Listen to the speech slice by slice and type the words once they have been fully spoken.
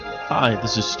Hi,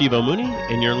 this is Steve O'Mooney,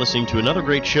 and you're listening to another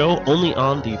great show only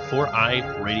on the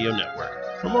 4i Radio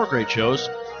Network. For more great shows,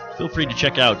 feel free to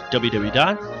check out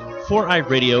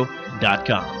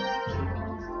www.4iradio.com.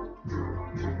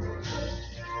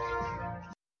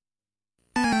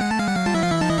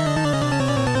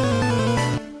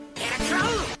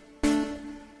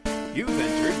 You've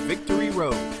entered Victory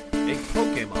Road, a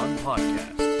Pokemon podcast.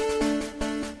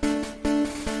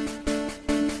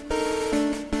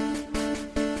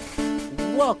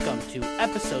 Welcome to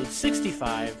episode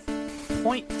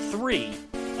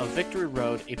 65.3 of Victory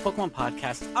Road, a Pokemon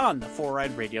podcast on the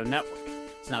 4i Radio Network.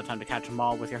 It's now time to catch them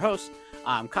all with your host.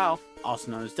 I'm Kyle,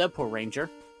 also known as Deadpool Ranger.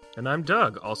 And I'm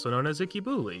Doug, also known as Icky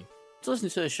Booley. To listen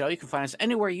to the show, you can find us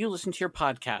anywhere you listen to your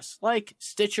podcasts, like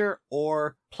Stitcher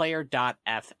or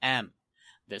Player.fm.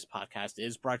 This podcast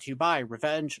is brought to you by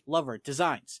Revenge Lover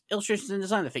Designs, illustrations and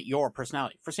design that fit your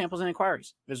personality. For samples and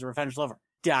inquiries, visit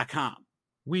RevengeLover.com.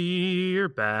 We're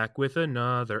back with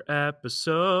another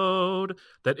episode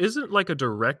that isn't like a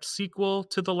direct sequel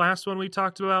to the last one we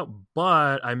talked about,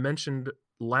 but I mentioned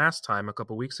last time, a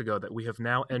couple weeks ago, that we have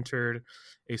now entered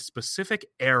a specific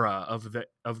era of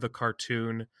the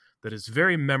cartoon that is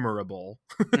very memorable.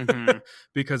 Mm-hmm.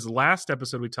 Because last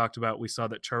episode we talked about, we saw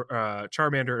that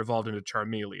Charmander evolved into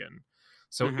Charmeleon.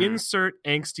 So insert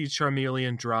angsty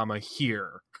Charmeleon drama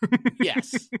here.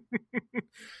 Yes.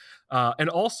 And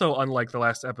also, unlike the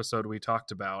last episode we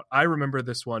talked about, I remember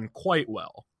this one quite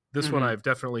well. This one I've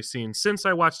definitely seen since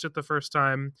I watched it the first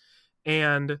time.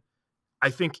 And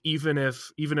I think even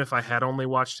if I had only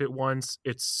watched it once,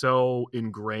 it's so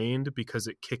ingrained because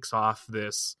it kicks off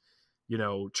this,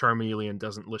 Charmeleon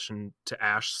doesn't listen to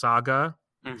Ash saga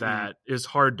that is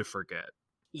hard to forget.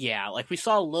 Yeah, like we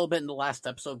saw a little bit in the last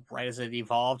episode right as it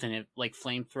evolved and it like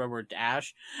flamethrower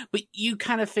Dash, but you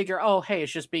kind of figure, oh, hey,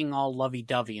 it's just being all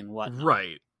lovey-dovey and whatnot.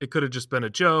 Right. It could have just been a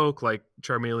joke. Like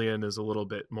Charmeleon is a little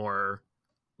bit more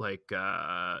like,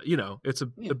 it's a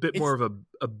bit more of a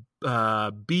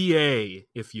BA,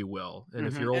 if you will. And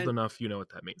if you're old enough, you know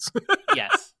what that means.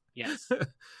 Yes.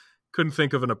 Couldn't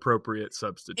think of an appropriate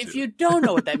substitute. If you don't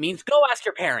know what that means, go ask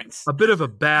your parents. A bit of a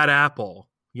bad apple,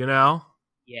 Yeah.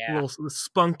 A little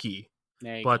spunky.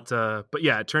 There you But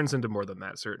yeah, it turns into more than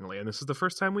that, certainly. And this is the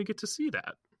first time we get to see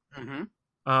that.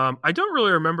 I don't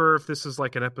really remember if this is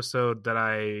like an episode that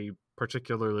I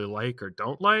particularly like or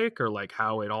don't like, or like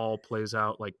how it all plays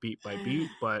out like beat by beat.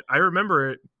 But I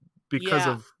remember it because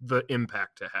of the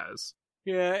impact it has.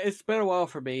 Yeah, it's been a while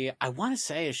for me. I want to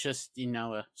say it's just,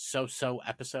 a so-so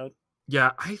episode.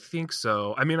 Yeah, I think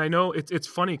so. I mean, I know it's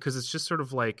funny because it's just sort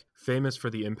of like famous for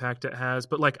the impact it has,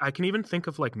 but like I can even think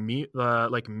of like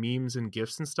memes and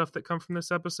GIFs and stuff that come from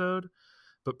this episode,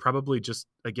 but probably just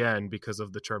again because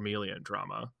of the Charmeleon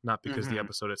drama, not because the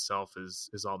episode itself is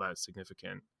all that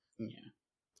significant. Yeah,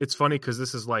 it's funny because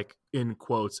this is like in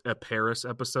quotes a Paris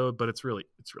episode, but it's really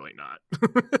not.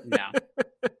 No,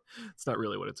 it's not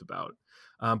really what it's about.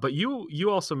 But you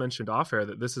also mentioned off air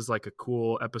that this is like a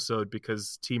cool episode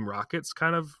because Team Rocket's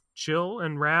kind of chill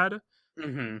and rad,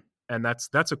 and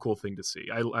that's a cool thing to see.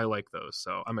 I like those,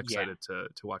 so I'm excited to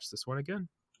watch this one again.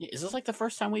 Is this like the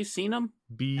first time we've seen them?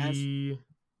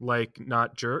 Like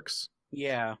not jerks?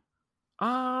 Yeah.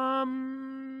 I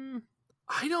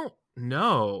don't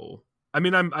know. I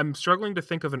mean, I'm struggling to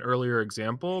think of an earlier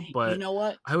example, but you know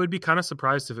what? I would be kind of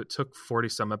surprised if it took 40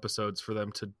 some episodes for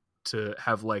them to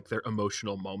have like their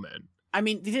emotional moment. I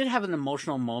mean, they did have an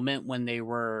emotional moment when they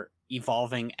were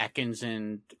evolving Ekans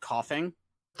and coughing.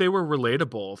 They were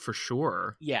relatable for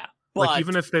sure. Yeah. But like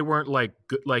even if they weren't like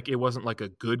good, like it wasn't like a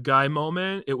good guy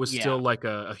moment, it was still like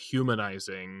a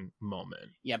humanizing moment.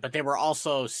 Yeah, but they were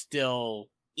also still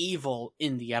evil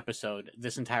in the episode.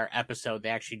 This entire episode, they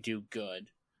actually do good.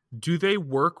 Do they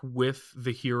work with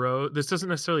the hero? This doesn't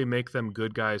necessarily make them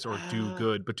good guys or do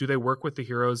good, but do they work with the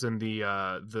heroes in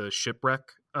the shipwreck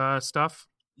stuff?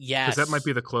 Yes. Because that might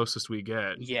be the closest we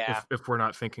get. Yeah. If we're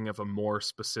not thinking of a more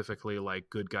specifically like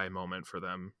good guy moment for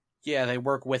them. Yeah, they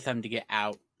work with them to get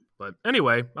out. But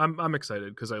anyway, I'm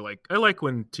excited because I like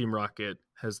when Team Rocket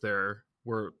has their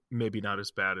we're maybe not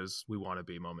as bad as we want to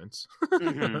be moments.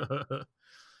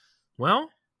 Well,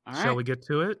 shall we get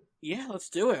to it? Yeah, let's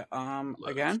do it.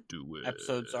 Let's do it.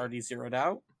 Episode's already zeroed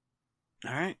out.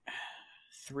 All right.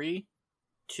 3,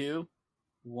 2,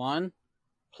 1,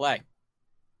 play.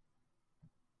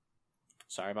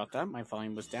 Sorry about that. My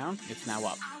volume was down. It's now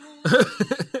up.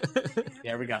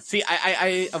 There we go. See,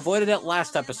 I avoided it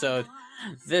last episode.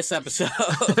 This episode.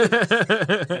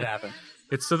 It happened.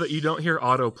 It's so that you don't hear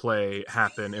autoplay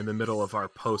happen in the middle of our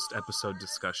post-episode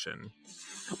discussion.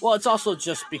 Well, it's also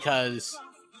just because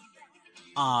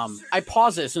I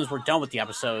pause it as soon as we're done with the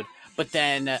episode, but but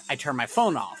then I turn my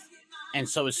phone off. And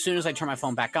so as soon as I turn my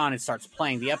phone back on, it starts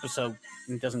playing the episode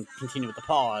and it doesn't continue with the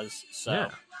pause. So Yeah,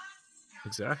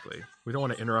 exactly. We don't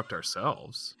want to interrupt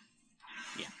ourselves.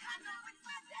 Yeah.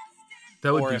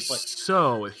 That would Or be if, like-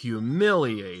 so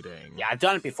humiliating. yeah, I've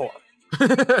done it before. Just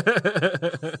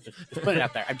put it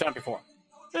out there. I've done it before.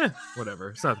 Whatever.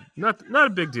 It's not a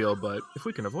big deal, but if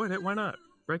we can avoid it, why not?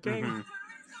 Right, gang? Mhm.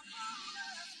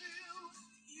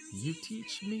 You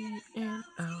teach me and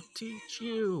I'll teach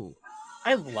you.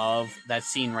 I love that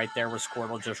scene right there where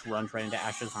Squirtle just runs right into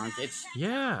Ash's arms. It's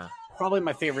Yeah. probably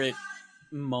my favorite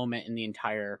moment in the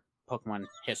entire Pokemon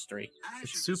history.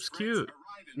 It's Soup's cute.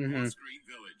 Mhm.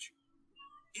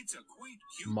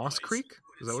 Moss Creek?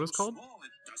 Is that what it's called?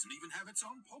 It doesn't even have its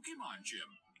own Pokemon gym.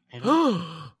 I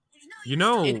don't- You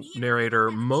know, It-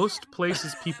 narrator, most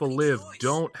places people live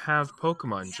don't have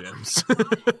Pokemon gyms.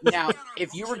 Now,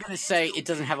 if you were going to say it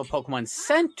doesn't have a Pokemon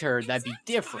Center, that'd be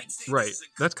different. Right.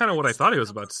 That's kind of what I thought he was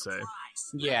about to say.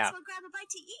 Yeah. Let's go grab a bite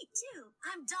to eat too.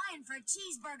 I'm dying for a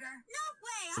cheeseburger. No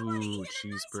way. I want to Ooh, eat at a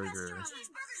nice cheeseburger. restaurant.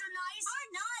 Cheeseburgers are nice. Are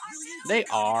not. They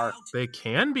are. They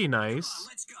can be nice.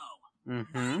 Let's go.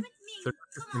 Mm-hmm. They're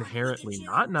just inherently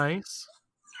not nice.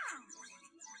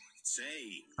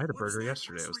 Say, I had a what's burger that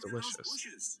yesterday. It was whispering in those delicious.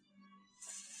 bushes?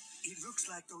 It looks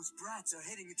like those brats are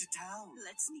heading into town.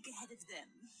 Let's sneak ahead of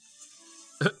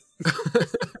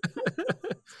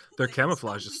them. Their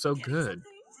camouflage is so good.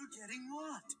 Forgetting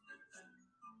what?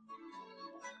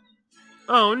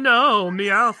 Oh no,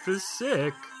 Meowth is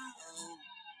sick.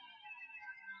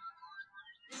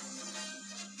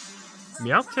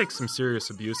 Meowth takes some serious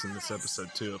abuse in this episode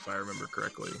too, if I remember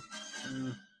correctly.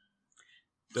 I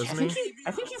Doesn't think he?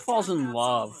 I think he falls in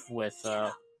love with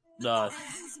the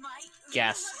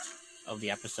guest of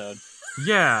the episode.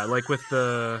 Yeah, like with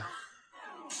the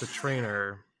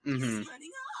trainer. Mm-hmm.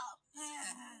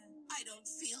 I don't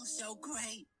feel so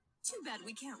great. Too bad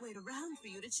we can't wait around for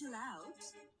you to chill out.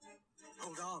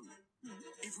 Hold on.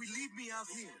 If we leave me out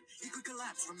here, he could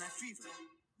collapse from that fever.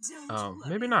 Don't Oh, you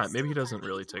maybe worry, not. Mr. Maybe he doesn't Pokemon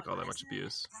really take all that much President.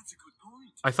 abuse. That's a good point.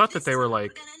 I thought that This they were time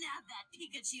like, we're gonna nab that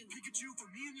Pikachu. Pikachu for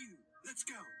me and you. Let's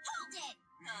go. Hold it.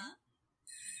 Huh?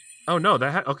 oh no,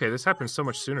 okay, this happened so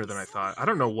much sooner than I thought. I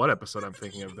don't know what episode I'm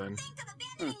thinking of then. Think of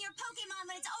abandoning your Pokemon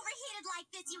when it's overheated like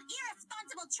this, you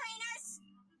irresponsible trainers!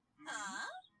 Huh?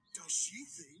 Does she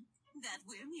think? That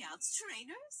we're Meowth's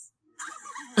trainers?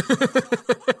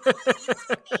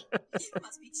 You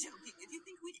must be joking if you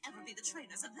think we'd ever be the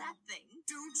trainers of that thing.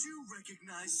 Don't you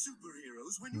recognize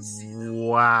superheroes when you see them?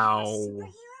 Wow.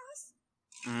 Superheroes?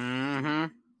 Mm-hmm.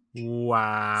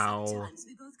 Wow. Sometimes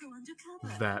we both go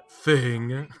undercover. That thing.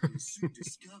 You'll soon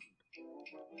discover.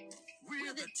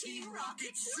 We're the Team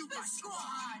Rocket Super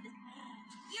Squad!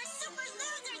 You're super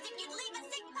losers if you leave a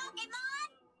sick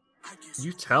Pokemon! I guess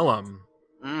You tell him.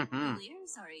 Mm-hmm. We're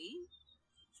sorry.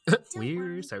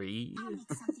 We're sorry. I'll make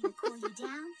something to cool you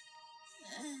down.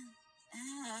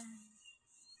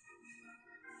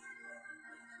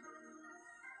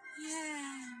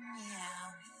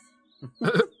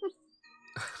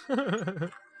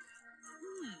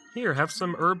 Here, have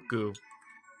some herb goo.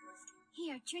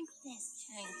 Here, drink this.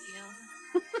 Thank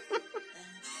you.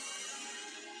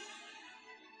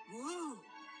 Whoa,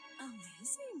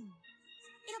 amazing.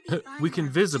 It'll be fine We can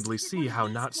now. visibly Just see one of how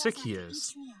these not feels sick like he each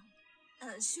is. meal.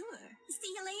 Sure.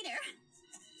 See you later.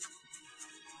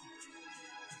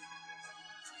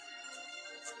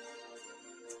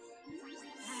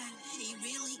 He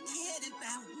really cared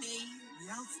about me.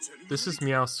 Meowth's turning This is red.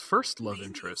 Meowth's first love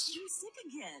interest, He's sick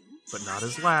again. but not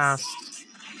his last.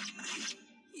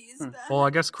 He's Hmm. back. Well, I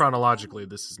guess chronologically,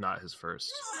 this is not his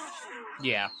first.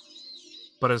 Yeah.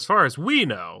 But as far as we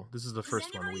know, this is the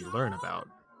first one we learn about.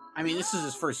 I mean, this is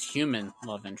his first human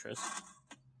love interest.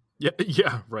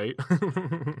 Yeah, right.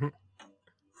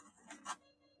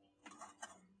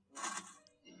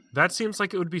 That seems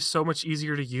like it would be so much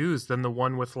easier to use than the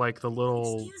one with like the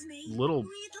little Excuse me. little We'd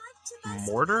like to buy some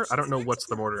mortar. I don't know lunch what's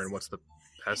the now. mortar and what's the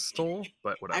pestle,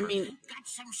 but I whatever. mean, Got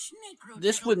some snake root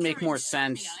this that'll would make turn more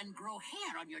salvia sense. And grow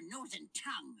hair on your nose and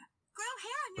tongue. Grow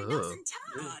hair on your nose Ugh.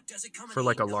 and tongue. Does it come For in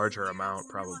like a heat? larger amount,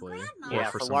 probably, Grandma. Yeah, or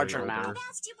for for somebody larger older. amount. I've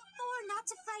asked you before not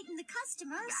to frighten the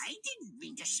customers. I didn't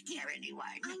mean to scare anyone.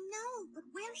 I know, but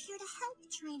we're here to help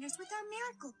trainers with our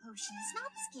miracle potions,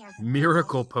 not scare them.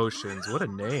 Miracle potions. What a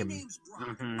My name. name's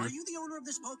Brock. Mhm. Are you the owner of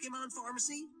this Pokemon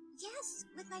pharmacy? Yes,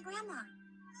 with my grandma.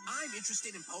 I'm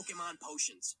interested in Pokemon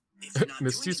potions. If you're not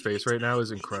Misty's doing face anything right now tonight, is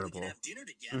maybe we incredible. can have dinner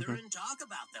together Mhm. and talk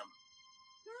about them.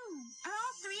 Are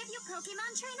all three of you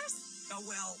Pokemon trainers? Oh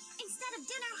well. Instead of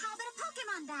dinner, how about a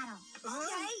Pokemon battle? Huh?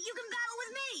 Okay, you can battle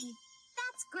with me.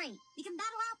 That's great. We can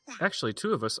battle out that. Actually,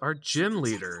 2 of us are gym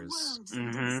leaders.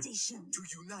 Mhm. To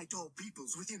unite all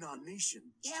peoples within our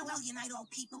nation. Yeah, we'll unite all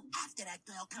people after that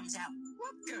girl comes out.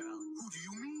 What girl? Who do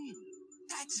you mean?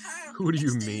 That's her. Who do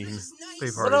you It's the mean? nice-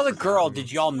 They've What already other girl forgotten.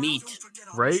 did y'all meet? Don't forget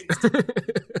our Right? mission.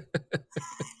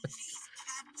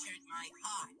 Captured my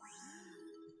heart.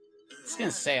 I was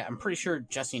gonna say, I'm pretty sure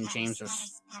Jesse and James are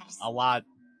a lot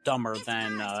dumber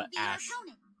than Ash.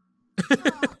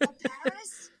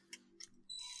 Paris,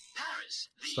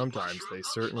 the Sometimes mushroom they of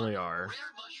certainly fun. are.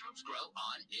 Rare mushrooms grow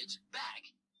on its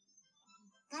back.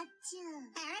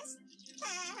 Paris?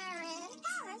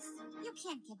 Paris? You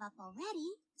can't give up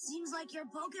already. Seems like your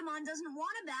Pokemon doesn't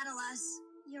want to battle us.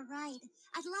 You're right.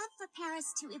 I'd love for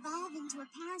Paris to evolve into a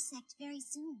Parasect very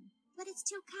soon. But it's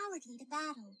too cowardly to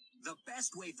battle. The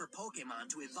best way for Pokemon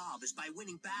to evolve is by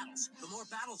winning battles. The more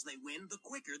battles they win, the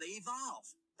quicker they evolve.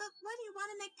 But what do you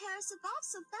want to make Paris evolve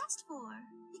so fast for?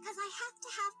 Because I have to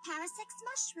have Parasect's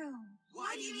mushroom.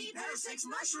 Why do you need Parasect's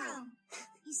mushroom?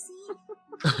 You see?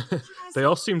 They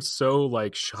all seem so,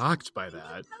 like, shocked by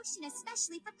that. Potion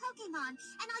especially for Pokemon,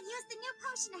 and I'll use the new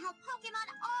potion to help Pokemon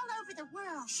all over the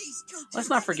world. Let's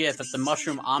not forget that the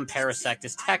mushroom on Parasect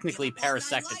is technically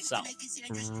Parasect itself.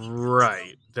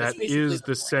 Right. That basically is the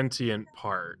the point. sentient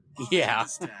part. Yeah.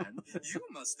 Understand. You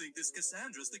must think this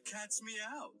Cassandra's the cat's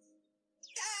meow.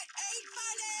 That ain't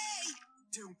funny!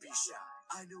 Don't be shy.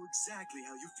 I know exactly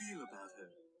how you feel about her.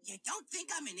 You don't think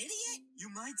I'm an idiot? You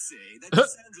might say that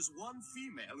Cassandra's one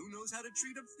female who knows how to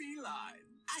treat a feline.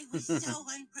 I was so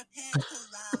unprepared for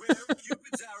love. Where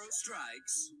Cupid's arrow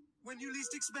strikes when you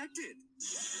least expect it.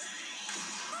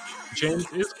 James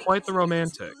is quite the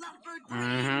romantic.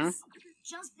 Mm-hmm.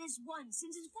 Just this once,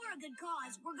 since it's for a good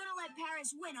cause, we're gonna let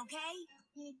Paris win, okay?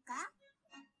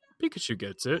 Pikachu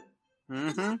gets it.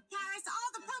 Mm-hmm. Paris,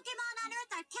 all the Pokemon on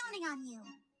Earth are counting on you.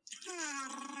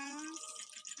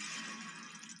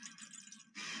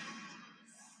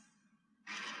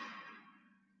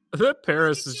 That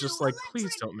Paris is just like,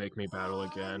 please don't make me battle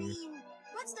again.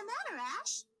 What's the matter,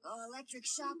 Ash? Electric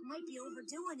Shock might be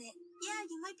overdoing it. Yeah,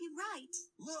 you might be right.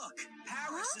 Look,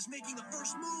 Paris is making the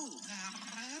first move.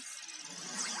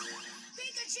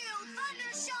 Pikachu,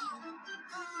 Thunder Shock!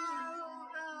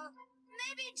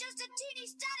 Maybe just a teeny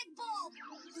static bulb.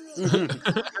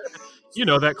 You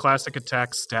know, that classic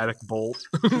attack, Static Bolt.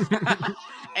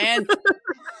 And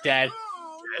dead.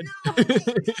 Oh, no. but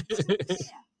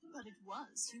it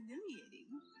was humiliating.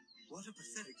 What a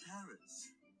pathetic Paris.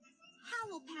 How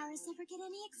will Paris ever get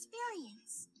any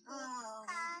experience? Oh,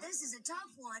 this is a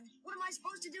tough one. What am I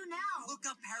supposed to do now? Look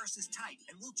up Paris's type,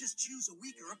 and we'll just choose a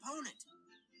weaker opponent.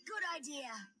 Good idea.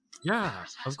 Yeah,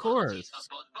 Paris of has course. qualities of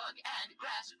both bug and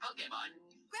grass Pokemon.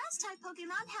 Grass-type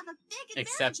Pokemon have a big advantage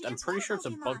Except I'm against pretty water sure it's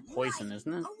a bug Pokemon. poison, Right.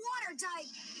 isn't it? A water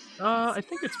type. I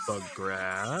think it's bug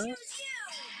grass. Choose you.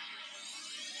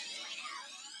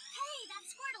 Hey, that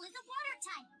Squirtle is a water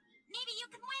type. Maybe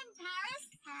you can win, Paris.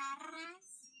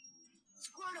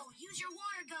 Squirtle, use your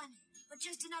water gun, but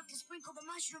just enough to sprinkle the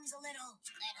mushrooms a little.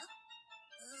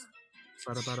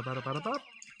 Ba-da-ba-da-ba-da-ba-da-ba.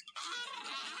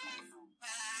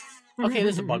 Okay,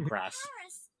 this is a bug grass.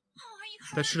 Paris, oh, are you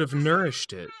That should have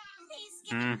nourished it. Please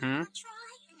give me Mhm. a try.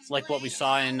 It's like what we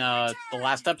saw in the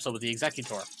last episode with the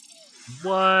Executor.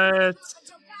 What?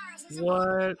 Until Paris is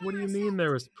What? What do you mean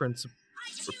there was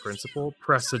principle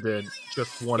precedent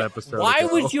just one episode Why ago?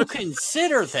 would you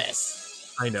consider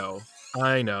this? I know.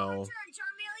 Turn,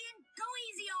 Charmeleon. Go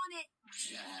easy on it.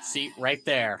 See, right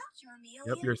there. Charmeleon.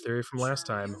 Yep, your theory from last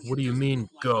time. What do you mean,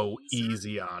 go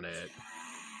easy on it?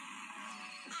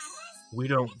 We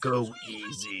don't go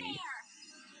easy. No,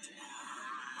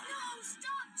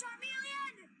 stop,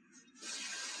 Charmeleon.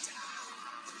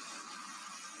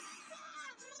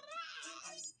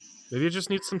 Maybe it just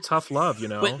needs some tough love, you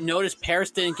know? But notice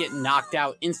Paris didn't get knocked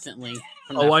out instantly.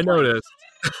 From Oh, that I fight. noticed.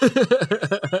 What are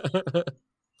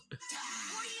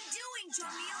you doing,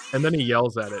 Charmeleon? And then he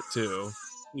yells at it, too.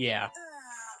 Yeah.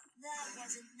 That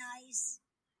wasn't nice.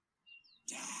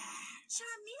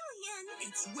 Charmeleon.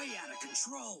 It's way out of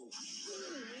control.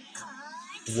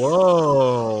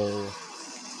 Whoa.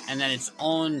 And then its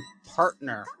own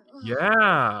partner.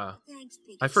 Yeah. Thanks,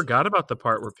 Pikachu. I forgot about the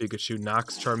part where Pikachu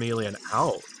knocks Charmeleon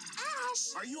out.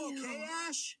 Ash. Are you okay,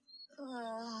 Ash?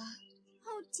 Oh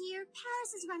dear,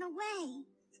 Paris has run away.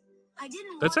 I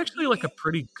didn't. That's want actually to like a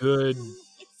pretty good...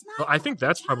 It's my Well, I think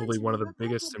that's fault. probably one of the Challenge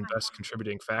biggest and Pokemon. best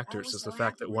contributing factors I is was the so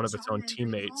fact happy that one of when its own Charmander came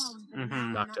teammates home. Mhm.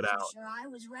 I'm knocked it not so out. sure I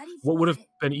was ready What for would have it.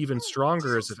 been even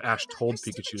stronger is if Ash told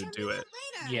You're Pikachu to sticking do it.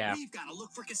 later. Yeah. We've got to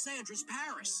look for Cassandra's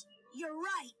Paris. You're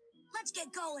right. Let's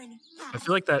get going. I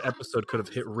feel like that episode could have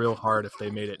hit real hard if they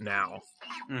made it now.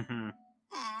 Mm-hmm.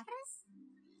 Paris?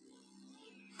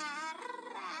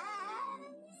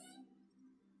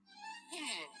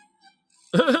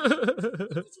 Did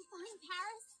you find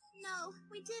Paris? No,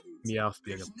 we didn't. Meowth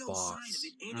being There's a no boss. sign of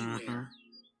it anywhere.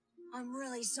 I'm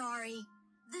really sorry.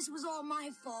 This was all my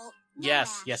fault.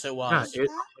 Yes, yes, it Yeah, was. it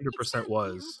 100%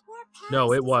 was.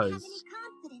 No, it was. Have any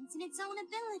confidence in its own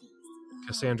abilities.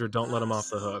 Cassandra, don't let him off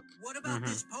the hook. What about Mhm.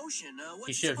 this potion? What's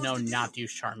He it should have supposed known to not do? to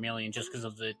use Charmeleon just because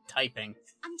of the typing.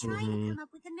 I'm trying Mhm. to come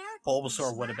up with a miracle.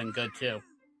 Bulbasaur would have been good too.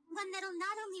 One that'll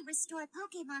not only restore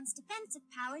Pokemon's defensive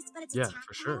powers, but its Yeah, attack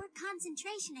for sure. power,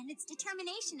 concentration, and its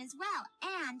determination as well,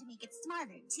 and make it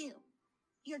smarter too.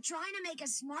 You're trying to make a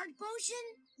smart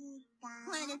potion?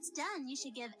 When it's done, you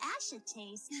should give Ash a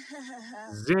taste.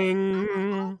 Zing! I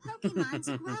want all Pokemon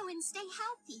to grow and stay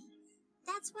healthy.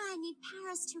 That's why I need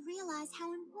Paris to realize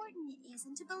how important it is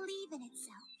and to believe in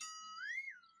itself.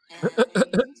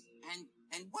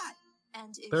 And what?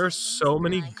 And if There are it so means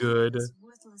many that I good have this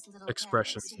worthless little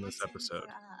expressions Paris in this to defend episode. for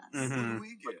us. What Mhm. do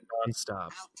we get?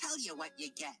 Non-stop. I'll tell you what you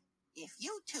get. If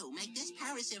you two make this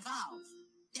Paris evolve,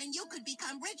 then you could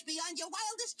become rich beyond your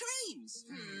wildest dreams.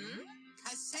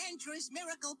 Cassandra's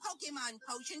miracle Pokemon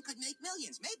potion could make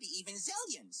millions, maybe even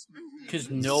zillions. Because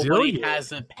nobody Zillion.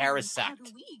 has a How Parasect.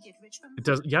 do we get rich from It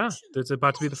does. Yeah, it's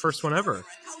about to be the first one ever.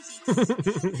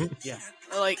 Yeah.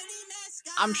 Like,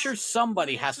 I'm sure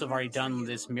somebody has to have already done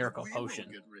this miracle potion.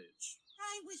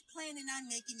 I was planning on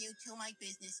making you two my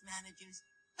business managers.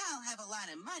 I'll have a lot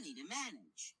of money to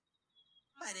manage.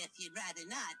 But if you'd rather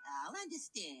not, I'll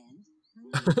understand.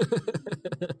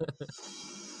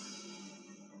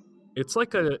 It's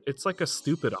like a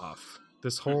stupid off.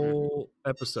 This whole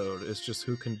episode is just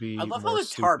who can be I love more how the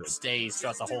stupid. tarp stays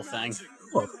throughout the whole thing.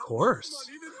 Well, of course.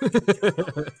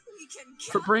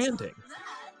 For branding.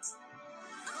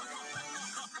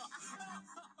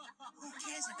 Who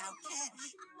cares about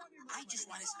cash? I just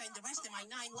want to spend the rest of my 9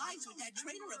 lives with that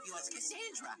trainer of yours,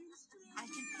 Cassandra. I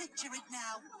can picture it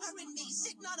now, her and me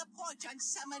sitting on a porch on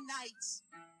summer nights.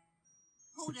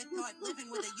 Who'd have thought living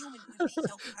with a human could be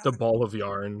so The ball of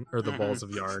yarn, or the Mhm. balls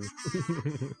of yarn.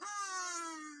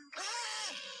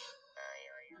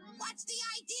 What's the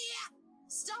idea?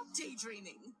 Stop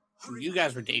daydreaming. You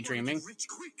guys were daydreaming. Rich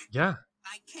quick. Yeah.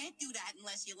 I can't do that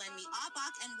unless you lend me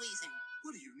Arbok and Weezing.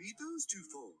 What do you need those two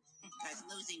for? Because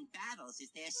losing battles is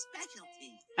their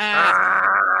specialty.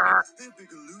 Ah, They're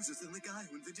bigger losers than the guy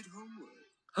who invented homework.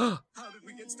 How did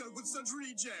we get stuck with such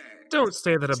rejects? Don't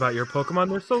say that about your Pokemon.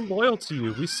 They're so loyal to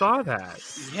you. We saw that.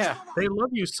 yeah. They love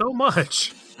you so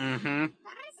much. Mm-hmm.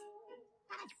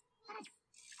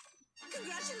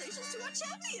 Congratulations to our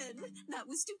champion. That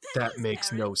was stupendous. That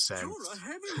makes no You're sense. a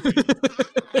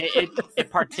heavyweight. It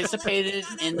participated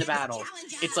in the battle.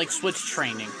 It's like Switch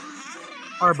training.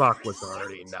 Arbok was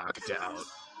already knocked out.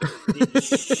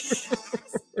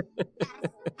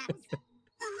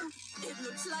 It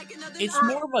looks like another It's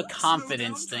more of a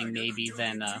confidence thing, maybe,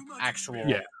 than actual.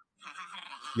 Yeah.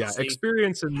 Yeah, See?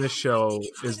 experience in this show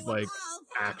is like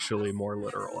actually more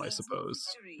literal, I suppose.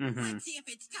 Mhm. Let's see if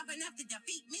it's tough enough to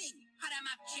defeat me. Hut 'em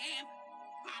up, champ.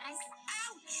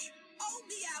 Ouch! Oh,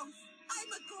 Meowth!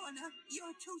 I'm a goner.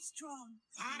 You're too strong.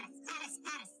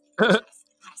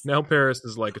 Now Paris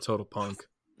is like a total punk.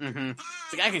 Mm-hmm.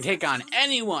 It's like I can take on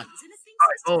anyone.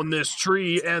 I own this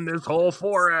tree and this whole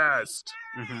forest.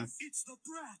 Mm-hmm. It's the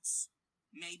brats.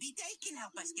 Maybe they can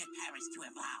help us get Paris to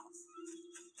evolve.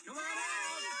 Come on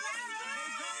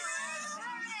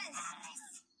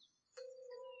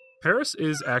Paris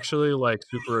is actually like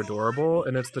super adorable,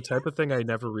 and it's the type of thing I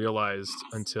never realized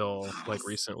until like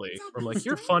recently. I'm like,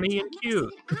 you're funny and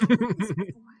cute.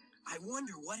 I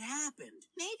wonder what happened.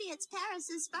 Maybe it's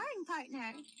Paris's sparring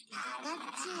partner. That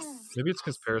too. Maybe it's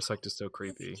because Parasect is so I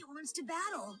creepy. think he wants to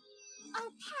battle. Oh,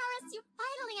 Paris, you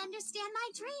finally understand my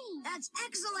dream. That's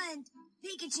excellent.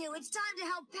 Pikachu, it's time to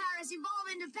help Paris evolve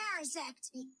into Parasect.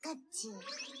 Pikachu.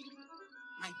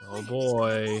 My Oh plan is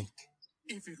boy. gonna work.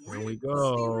 If it Here we really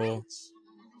go.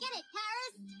 Get it,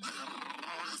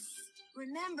 Paris?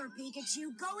 Remember,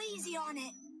 Pikachu, go easy on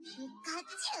it.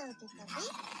 Pikachu,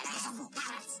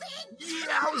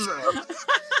 Yowza!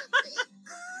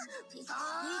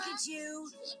 Pikachu.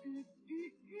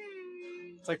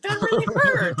 It's like, that really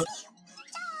hurt.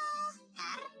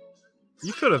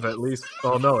 You could have at least.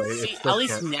 Oh no, See, it still at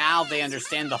least can't. now they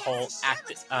understand the whole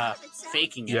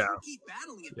faking it. Yeah. If we keep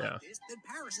battling it Yeah. like this, then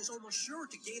Paris is almost sure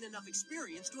to gain enough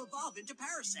experience to evolve into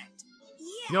Parasect.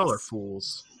 Yes. Y'all are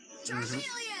fools.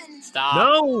 Charmeleon. Stop.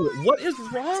 No, what is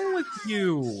wrong with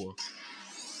you?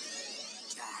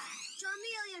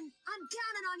 Charmeleon, I'm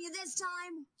counting on you this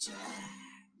time.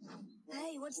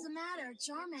 Hey, what's the matter?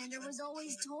 Charmander was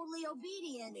always totally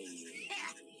obedient.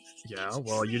 Yeah,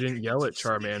 well, you didn't yell at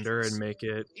Charmander and make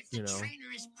it, If the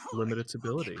trainer is poor, limit its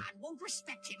ability. Pokemon won't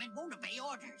respect him and won't obey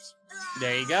orders.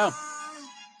 There you go.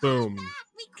 Boom.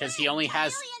 Because he only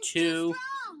has 2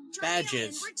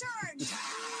 badges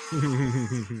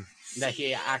that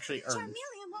he actually earned.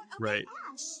 Right.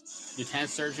 Lieutenant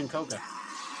Surgeon Koga. Knock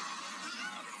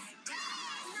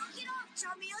it off,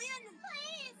 Charmeleon!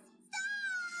 Please,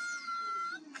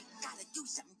 I gotta do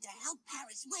something to help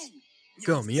Paris win.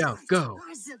 Go, Meow, go.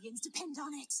 Our zillions depend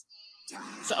on it.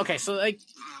 So, okay, so, like,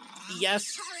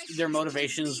 yes, their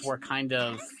motivations were kind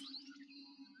of...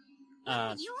 You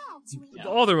all to Yeah.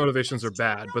 All their motivations are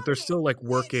bad, but they're still like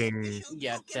working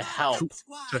yeah, to help.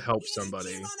 to help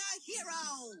somebody.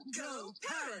 Go,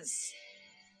 Paris!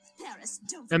 Paris,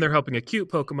 don't And they're helping a cute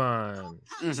Pokemon.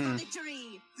 Mhm.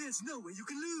 victory! There's no way you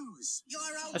can lose.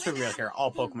 Let's be real here.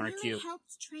 All Pokemon are cute.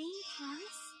 helped train Paris?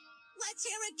 Let's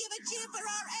hear it. Give a cheer for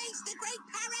our ace, the great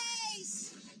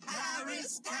Paris.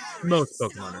 Paris, Paris. Most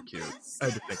Pokemon are cute. I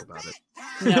had to think about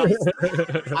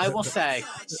it. No, I will say,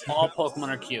 all Pokemon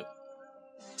are cute.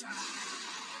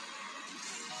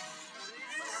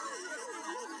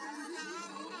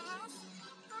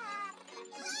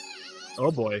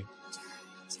 Oh boy.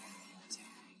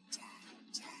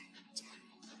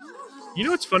 You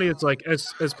know what's funny? It's like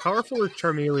as powerful as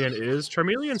Charmeleon is,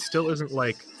 Charmeleon still isn't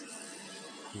like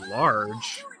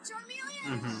large.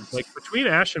 Mhm. Like between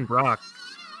Ash and Brock,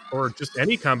 or just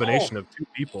any combination of 2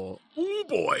 people. Oh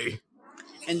boy.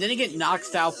 And then he get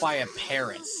knocked out by a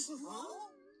Paris.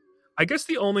 I guess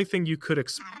the only thing you could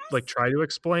try to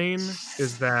explain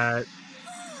is that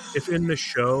if in the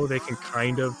show they can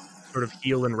kind of sort of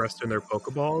heal and rest in their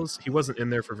Pokeballs, he wasn't in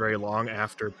there for very long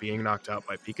after being knocked out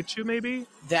by Pikachu, maybe?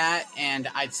 That, and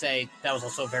I'd say that was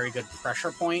also a very good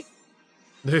pressure point.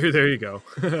 There you go.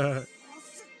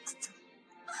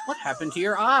 What happened to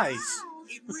your eyes?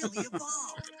 It really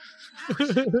evolved. True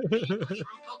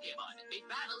Pokemon. It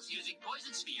battles using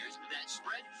poison spheres that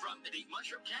spread from the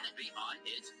mushroom canopy on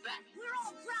its back. We're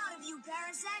all proud of you,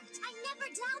 Parasect. I never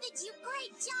doubted you.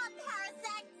 Great job,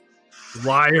 Parasect.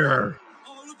 Liar.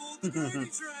 All aboard the gravy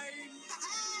train.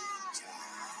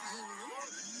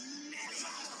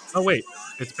 Oh wait,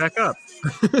 it's back up.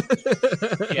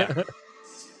 Yeah.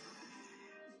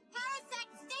 Parasect,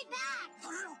 stay back.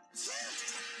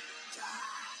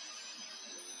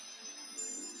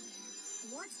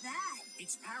 What's that?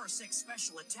 It's Parasec's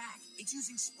special attack. It's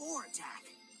using Spore Attack.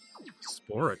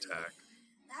 Spore attack.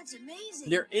 That's amazing.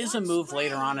 There is a move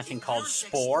later on, I think, called Parasec's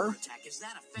Spore. attack is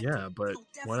that effective. Yeah, but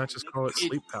why not just call it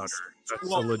sleep powder? That's a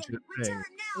legit thing.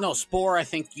 No, Spore, I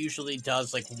think, usually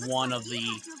does, like, one of the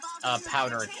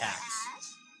powder attacks.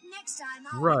 Next time,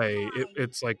 I'll Right. be fine.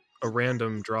 It's like a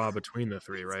random draw between the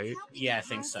 3, right? Yeah, I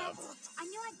think so. I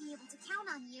knew I'd be able to count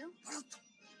on you.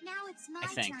 Now it's my I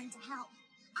think. turn to help.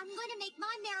 I'm going to make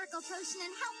my miracle potion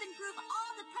and help improve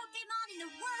all the Pokemon in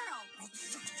the world.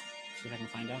 See if I can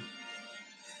find out.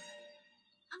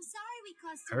 I'm sorry we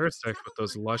caused so much Parasect trouble with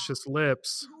those for you. luscious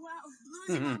lips. Well,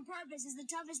 losing Mhm. on purpose is the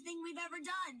toughest thing we've ever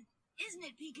done. Isn't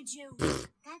it, Pikachu?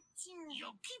 That's true.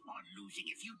 You'll keep on losing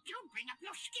if you don't bring up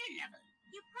your skill level.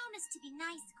 You promised to be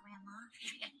nice, Grandma.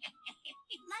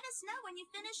 Let us know when you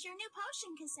finish your new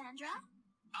potion, Cassandra.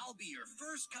 I'll be your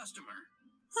first customer.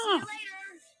 See Huh. you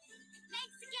later.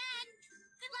 Thanks again.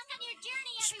 Good luck on your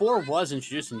journey, Spore everyone. was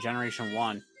introduced in Generation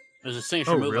 1. It was a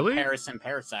signature Oh, move really? of Paris and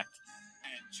Parasect.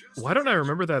 And just Why don't I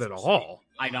remember that at all?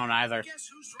 I don't either. guess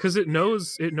who's Because it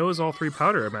knows all 3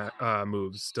 powder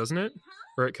moves, doesn't it?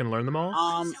 Or it can learn them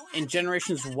all. In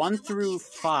Generations 1 through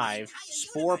 5,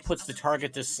 Spore puts the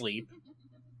target to sleep.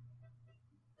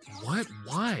 What?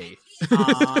 Why?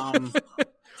 Um,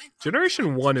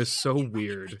 Generation 1 is so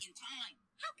weird.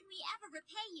 How can we ever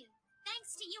repay you?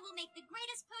 Thanks to you, we'll make the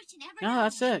greatest potion ever. no, known.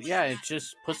 that's it. Yeah, it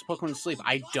just puts the Pokemon to sleep.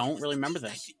 I don't really remember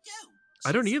this.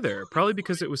 I don't either. Probably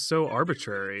because it was so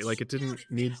arbitrary. Like, it didn't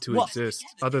need to Well, exist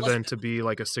other than to be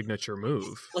like a signature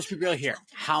move. Let's be real here.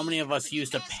 How many of us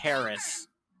used a Paris?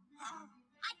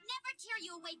 I'd never tear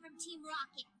you away from Team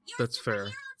Rocket. You're That's a fair.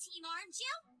 superhero team, aren't you?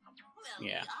 Well,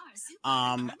 Yeah. we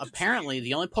are super- Apparently,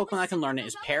 the only Pokemon I can learn it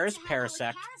is Paris,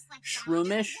 Parasect,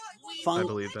 Shroomish, I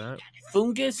believe that.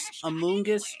 Fungus,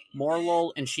 Amoongus,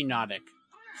 Morlul, and Shiinotic.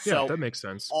 Yeah, So, that makes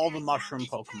sense. all the mushroom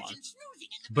Pokemon.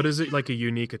 But is it like a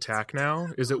unique attack now?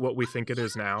 Is it what we think it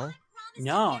is now?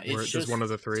 No, Where it's it does just one of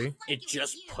the 3? it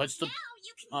just puts the Now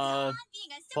you can go on being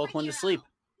a Pokemon to sleep.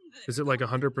 Is it like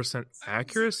 100%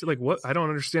 accuracy? Like what? I don't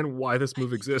understand why this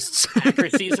move exists.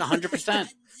 Accuracy is 100%.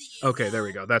 Okay, there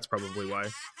we go. That's probably why.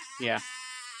 Yeah.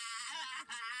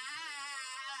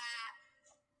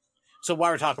 So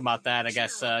while we're talking about that, I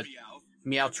guess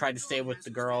Meowth tried to stay with the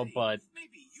girl, but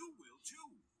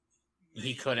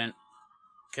he couldn't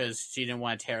because she didn't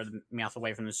want to tear the Meowth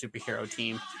away from the superhero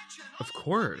team. Of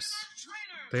course.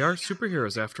 They are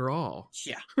superheroes after all.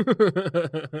 Yeah.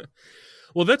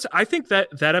 Well, I think that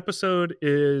episode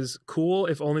is cool,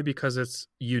 if only because it's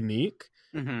unique.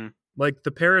 Mm-hmm. Like,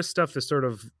 the Paris stuff is sort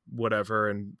of whatever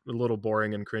and a little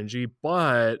boring and cringy,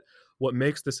 but what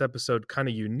makes this episode kind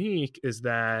of unique is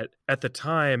that at the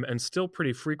time, and still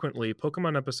pretty frequently,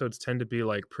 Pokemon episodes tend to be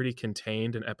like pretty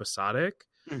contained and episodic.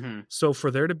 Mm-hmm. So for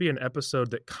there to be an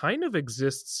episode that kind of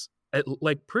exists at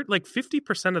like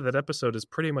 50% of that episode is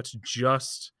pretty much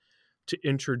just to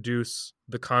introduce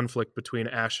the conflict between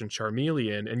Ash and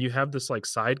Charmeleon, and you have this like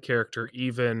side character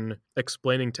even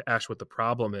explaining to Ash what the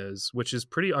problem is, which is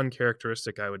pretty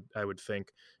uncharacteristic, I would think.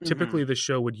 Mm-hmm. Typically the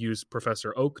show would use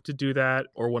Professor Oak to do that,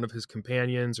 or one of his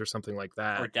companions or something like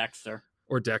that. Or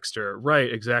Dexter.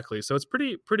 Right, exactly. So it's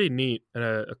pretty neat and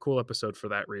a cool episode for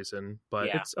that reason, but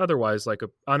it's otherwise like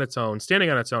standing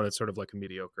on its own, it's sort of like a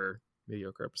mediocre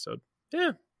episode.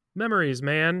 Yeah, memories,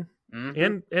 man.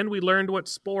 Mm-hmm. And we learned what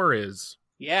Spore is.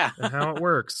 Yeah. And how it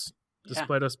works,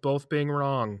 despite us both being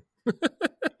wrong.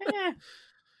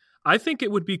 I think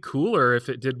it would be cooler if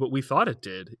it did what we thought it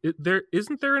did.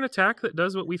 Isn't there an attack that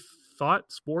does what we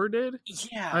thought Spore did?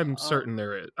 Yeah. I'm certain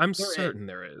there is. Let me see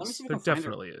There if I can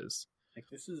definitely is. Like,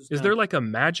 Is there like a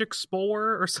magic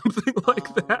spore or something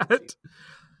like that?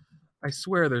 I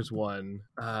swear there's one.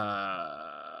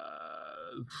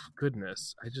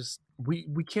 Goodness, we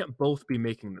can't both be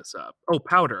making this up. Oh,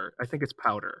 powder. I think it's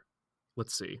powder.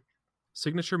 Let's see.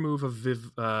 Signature move of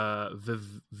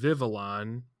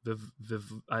Vivillon.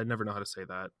 I never know how to say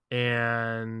that.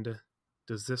 And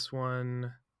does this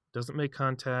one doesn't make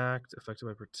contact? Affected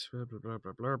by blah blah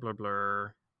blah blah blah blah.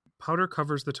 Powder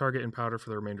covers the target in powder for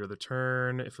the remainder of the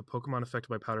turn. If a Pokemon affected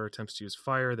by powder attempts to use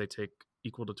fire, they take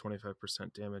equal to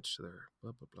 25% damage to their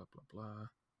blah blah blah blah blah.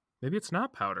 Maybe it's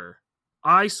not powder.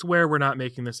 I swear we're not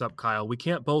making this up, Kyle. We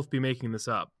can't both be making this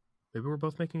up. Maybe we're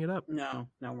both making it up. No,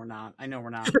 we're not. I know we're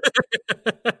not.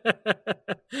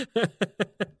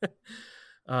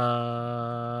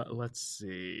 Let's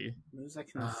see.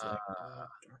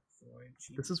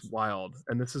 This is wild,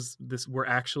 and this we're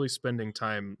actually spending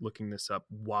time looking this up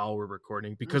while we're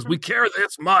recording because we care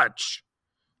this much.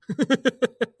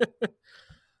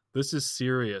 This is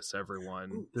serious,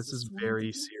 everyone. Ooh, this is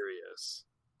very serious.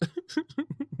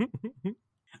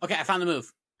 Okay, I found the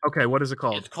move. Okay, what is it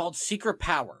called? It's called Secret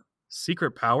Power.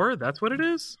 Secret Power? That's what it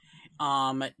is?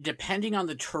 Depending on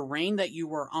the terrain that you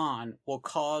were on, will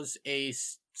cause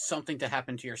something to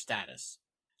happen to your status.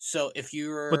 So if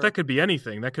you're... But that could be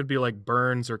anything. That could be like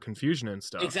burns or confusion and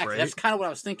stuff, exactly. Right? That's kind of what I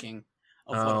was thinking.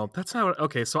 That's not what...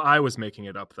 Okay, so I was making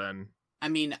it up then. I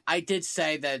mean, I did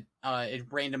say that it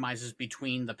randomizes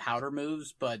between the powder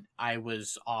moves, but I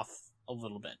was off a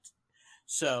little bit.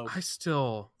 So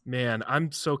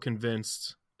I'm so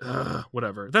convinced.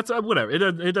 Whatever. That's whatever.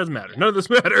 It doesn't matter. None of this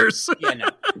matters. Yeah, no.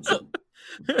 So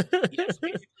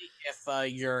basically,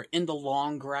 if you're in the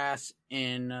long grass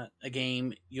in a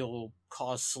game, you'll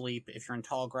cause sleep. If you're in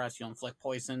tall grass, you'll inflict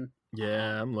poison.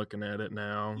 Yeah, I'm looking at it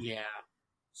now. Yeah.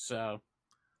 So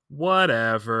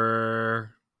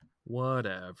whatever.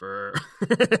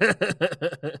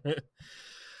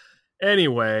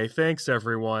 Anyway, thanks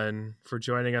everyone for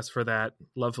joining us for that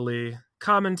lovely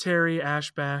commentary,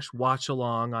 Ash Bash, watch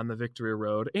along on the Victory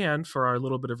Road, and for our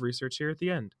little bit of research here at the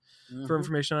end. Mm-hmm. For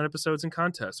information on episodes and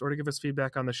contests, or to give us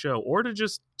feedback on the show, or to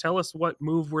just tell us what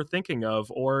move we're thinking of,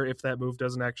 or if that move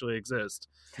doesn't actually exist.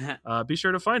 Be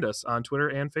sure to find us on Twitter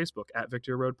and Facebook at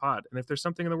Victory Road Pod. And if there's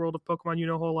something in the world of Pokemon you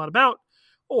know a whole lot about,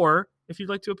 or if you'd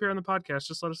like to appear on the podcast,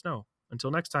 just let us know. Until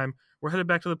next time, we're headed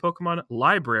back to the Pokemon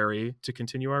library to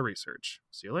continue our research.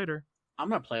 See you later. I'm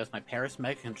going to play with my Paris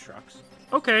Mega Constructs.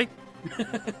 Okay.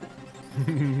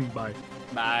 Bye.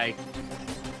 Bye.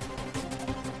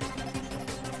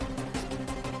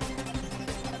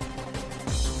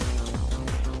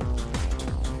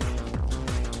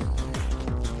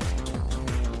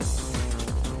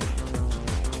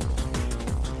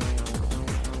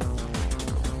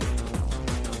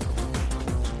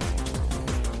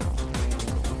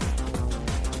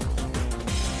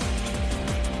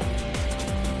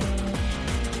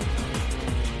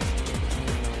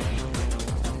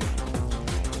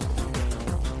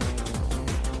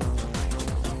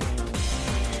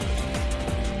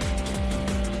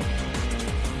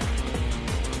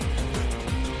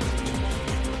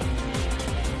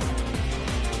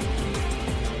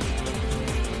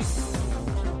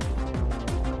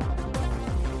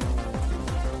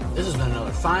 This has been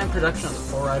another fine production of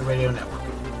the 4-Eyed Radio Network.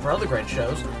 For other great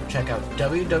shows, check out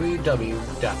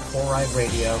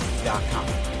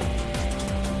www.4iveradio.com.